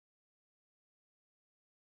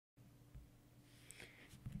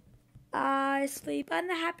I sleep on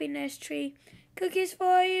the happiness tree. Cookies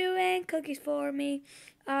for you and cookies for me.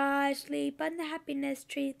 I sleep on the happiness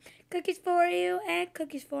tree. Cookies for you and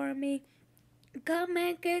cookies for me. Come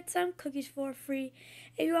and get some cookies for free.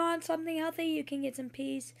 If you want something healthy, you can get some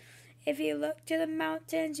peas. If you look to the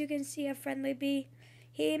mountains, you can see a friendly bee.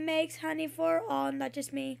 He makes honey for all, not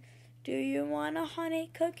just me. Do you want a honey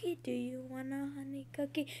cookie? Do you want a honey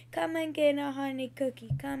cookie? Come and get a honey cookie.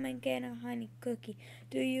 Come and get a honey cookie.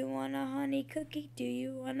 Do you want a honey cookie? Do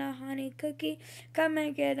you want a honey cookie? Come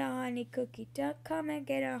and get a honey cookie. Come and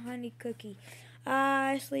get a honey cookie.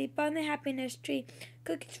 I sleep on the happiness tree.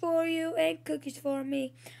 Cookies for you and cookies for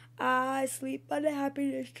me. I sleep on the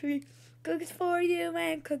happiness tree. Cookies for you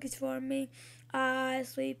and cookies for me. I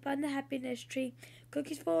sleep on the happiness tree.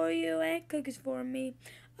 Cookies for you and cookies for me.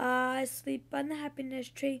 I sleep on the happiness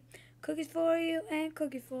tree. Cookies for you and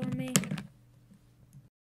cookies for me.